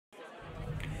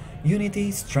Unity,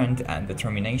 strength and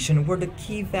determination were the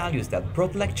key values that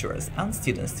brought lecturers and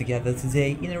students together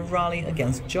today in a rally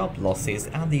against job losses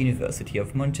at the University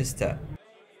of Manchester.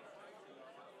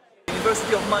 The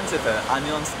University of Manchester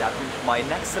announced that by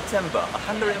next September,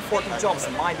 140 jobs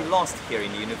might be lost here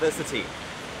in the university.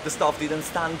 The staff didn't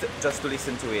stand just to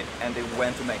listen to it, and they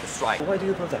went to make a strike. Why do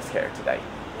you protest here today?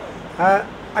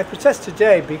 I protest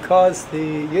today because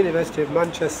the University of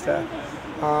Manchester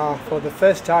are, for the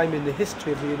first time in the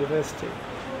history of the university,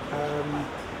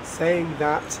 saying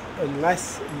that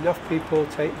unless enough people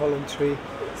take voluntary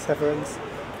severance,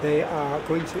 they are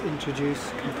going to introduce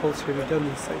compulsory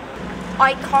redundancy.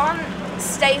 I can't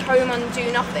stay home and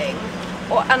do nothing,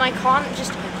 and I can't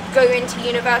just go into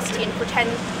university and pretend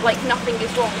like nothing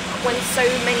is wrong when so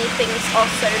many things are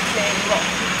so clearly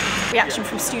wrong. Reaction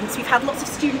from students. We've had lots of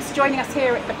students joining us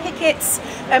here at the pickets.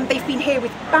 They've been here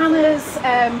with banners,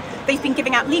 they've been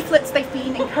giving out leaflets, they've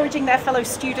been encouraging their fellow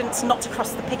students not to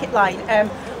cross the picket line.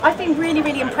 I've been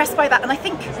really impressed by that, and I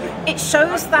think it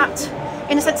shows that,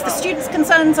 in a sense, the students'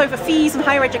 concerns over fees and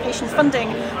higher education funding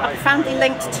are profoundly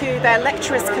linked to their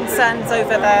lecturers' concerns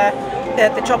over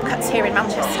the job cuts here in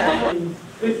Manchester.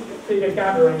 This bigger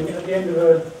gathering at the end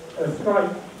of a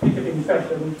strike picketing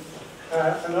session,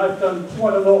 and I've done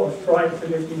quite a lot of strikes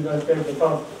in this university over the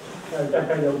past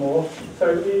decade or more, so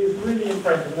it is really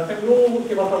impressive, and I think we all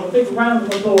give ourselves a big round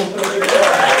of applause for the big